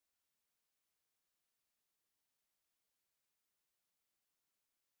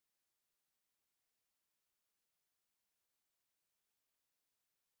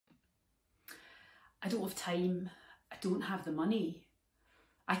I don't have time, I don't have the money,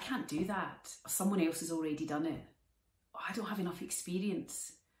 I can't do that, someone else has already done it, I don't have enough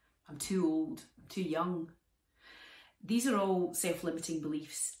experience, I'm too old, I'm too young. These are all self-limiting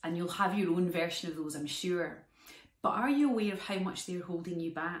beliefs, and you'll have your own version of those, I'm sure. But are you aware of how much they're holding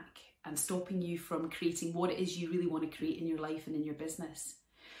you back and stopping you from creating what it is you really want to create in your life and in your business?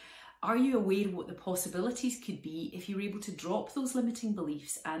 Are you aware of what the possibilities could be if you were able to drop those limiting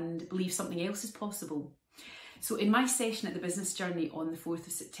beliefs and believe something else is possible? So in my session at the Business Journey on the 4th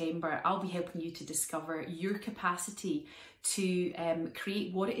of September, I'll be helping you to discover your capacity to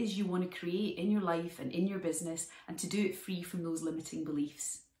create what it is you want to create in your life and in your business, and to do it free from those limiting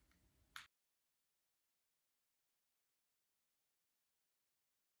beliefs.